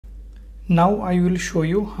Now I will show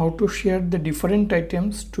you how to share the different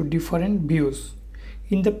items to different views.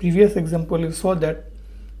 In the previous example, you saw that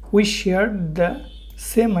we shared the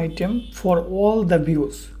same item for all the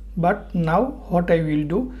views. But now what I will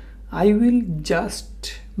do, I will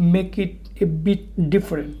just make it a bit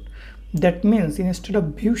different. That means instead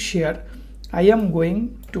of view share, I am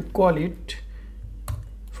going to call it,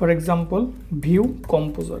 for example, view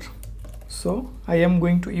composer. So I am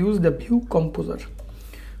going to use the view composer.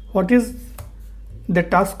 What is the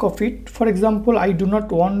task of it? For example, I do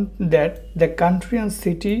not want that the country and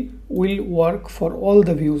city will work for all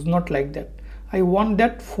the views, not like that. I want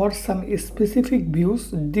that for some specific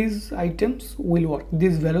views these items will work,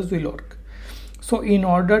 these values will work. So in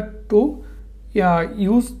order to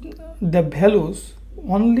use the values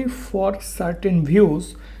only for certain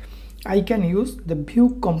views, I can use the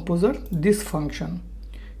view composer, this function.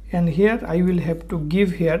 And here I will have to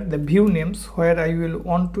give here the view names where I will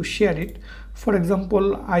want to share it. For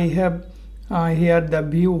example, I have here the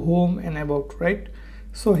view home and about, right?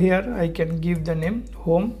 So here I can give the name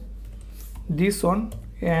home, this one,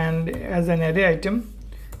 and as an array item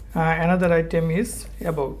another item is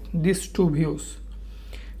about, these two views.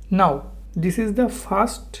 Now this is the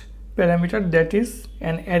first parameter, that is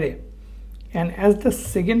an array, and as the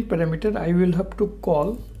second parameter I will have to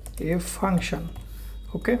call a function.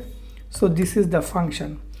 Okay, so this is the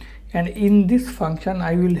function, and in this function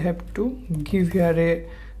I will have to give here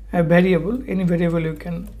a variable, any variable you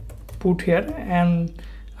can put here, and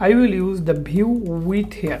I will use the view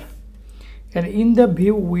width here, and in the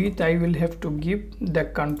view width I will have to give the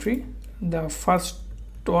country. The first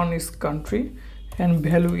one is country and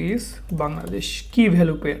value is Bangladesh, key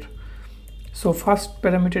value pair. So first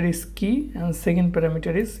parameter is key and second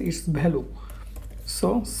parameter is its value.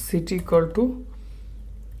 So city equal to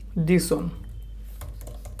this one.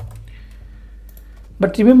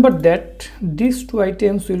 But remember that these two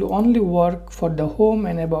items will only work for the home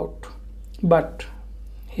and about. But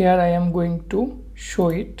here I am going to show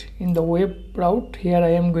it in the web route. Here I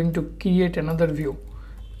am going to create another view,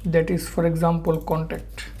 that is, for example,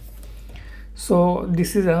 contact. So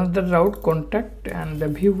this is another route, contact, and the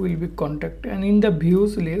view will be contact, and in the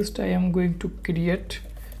views list I am going to create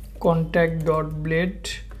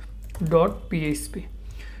contact.blade.php.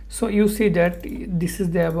 So you see that this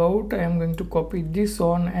is the about. I am going to copy this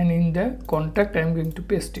on, and in the contact I am going to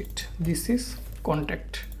paste it. This is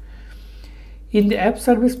contact. In the app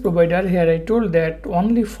service provider, here I told that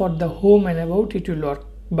only for the home and about it will work,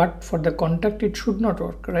 but for the contact it should not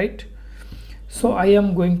work, right? So I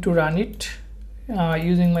am going to run it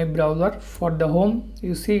using my browser. For the home,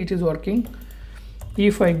 you see it is working.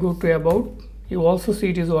 If I go to about, you also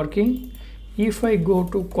see it is working. If I go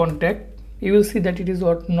to contact, you will see that it is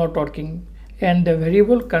not working, and the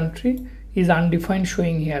variable country is undefined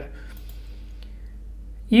showing here.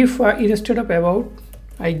 If instead of about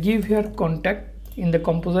I give here contact in the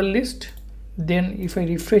composer list, then if I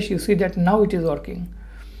refresh, you see that now it is working.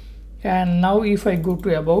 And now if I go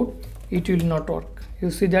to about, it will not work.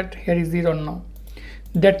 You see that here is 0 now.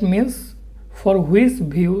 That means for which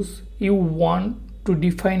views you want to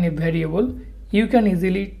define a variable, you can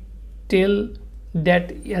easily tell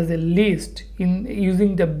that as a list in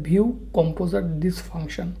using the view composer, this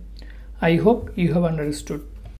function. I hope you have understood.